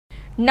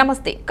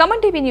నమస్తే Khammam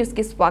TV news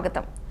కి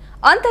స్వాగతం.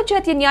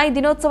 అంతర్జాతీయ న్యాయ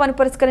దినోత్సవాన్ని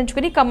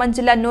పురస్కరించుకుని ఖమ్మం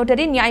జిల్లా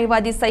నోటరీ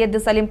న్యాయవాది సయ్యద్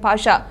సలీం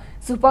పాషా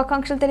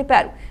శుభాకాంక్షలు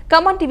తెలిపారు.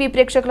 ఖమ్మం టీవీ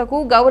ప్రేక్షకులకు,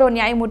 గౌరవ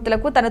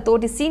న్యాయమూర్తులకు, తన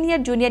తోటి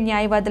సీనియర్ జూనియర్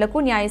న్యాయవాదులకు,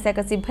 న్యాయశాఖ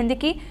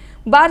సిబ్బందికి,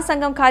 బార్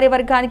సంఘం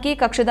కార్యవర్గానికి,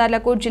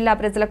 కక్షదారులకు, జిల్లా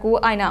ప్రజలకు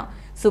ఆయన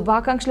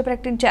శుభాకాంక్షలు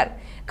ప్రకటించారు.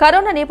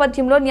 కరోనా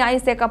నేపథ్యంలో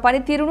న్యాయశాఖ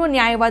పనితీరును,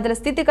 న్యాయవాదుల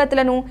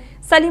స్థితిగతులను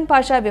సలీం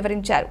పాషా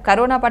వివరించారు.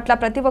 కరోనా పట్ల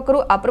ప్రతి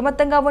ఒక్కరూ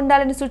అప్రమత్తంగా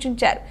ఉండాలని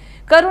సూచించారు.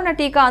 కరోనా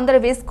టీకా అందరూ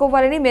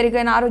వేసుకోవాలని,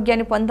 మెరుగైన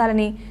ఆరోగ్యాన్ని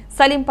పొందాలని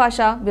సలీం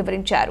పాషా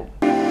వివరించారు.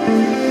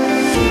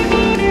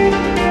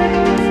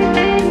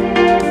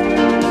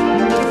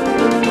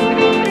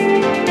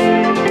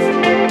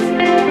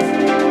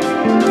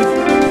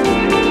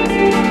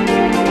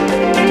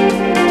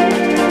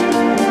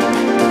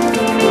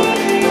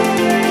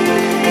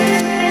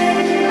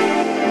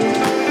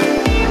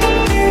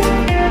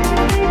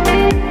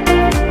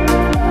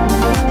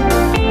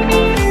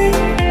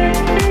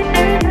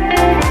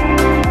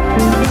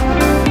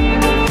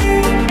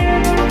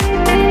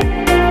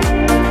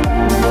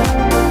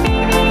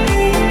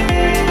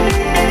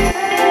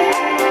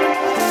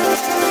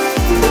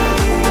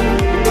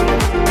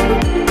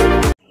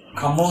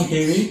 KHAMMAM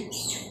TV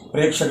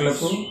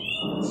ప్రేక్షకులకు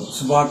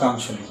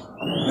శుభాకాంక్షలు.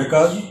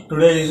 Because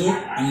today is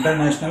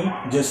international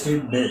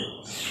justice day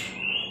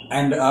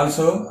and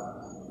also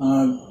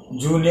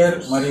junior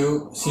మరియు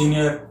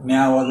సీనియర్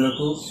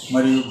న్యాయవాదులకు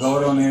మరియు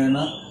గౌరవనీయమైన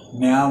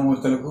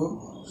న్యాయమూర్తులకు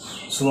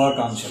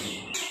శుభాకాంక్షలు.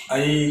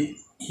 I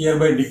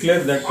hereby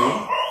declare that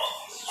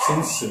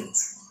since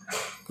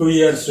 2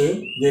 years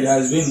there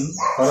has been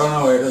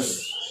coronavirus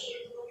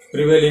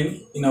prevailing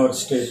in our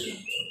state,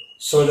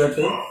 so that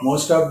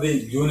most of the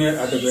junior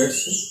advocates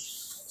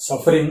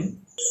suffering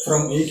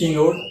from eking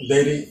out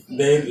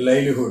their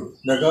livelihood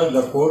because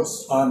the courts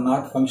are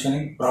not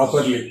functioning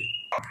properly.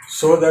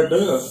 So that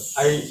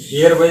I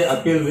hereby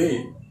appeal the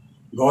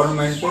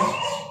government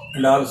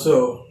and also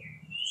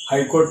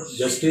High Court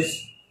Justice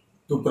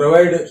to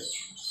provide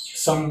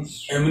some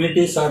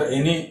amenities or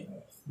any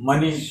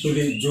money to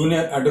the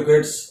junior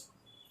advocates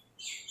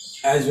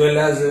as well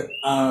as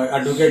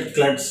advocate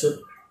clerks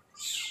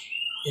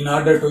in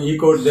order to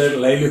eke out their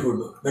livelihood,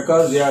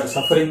 because they are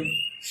suffering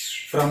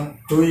from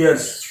 2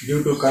 years due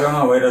to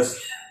coronavirus,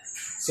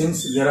 since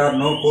there are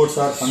no courts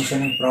are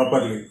functioning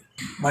properly.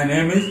 My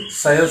name is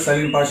Syed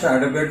Saleem Pasha,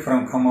 advocate from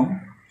Khammam.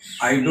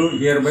 I do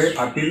hereby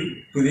appeal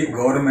to the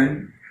government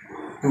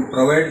to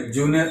provide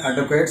junior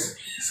advocates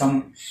some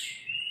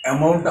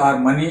amount or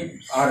money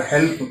or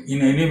help in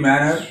any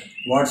manner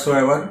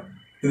whatsoever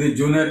to the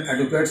junior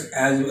advocates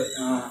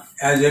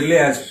as early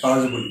as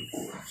possible.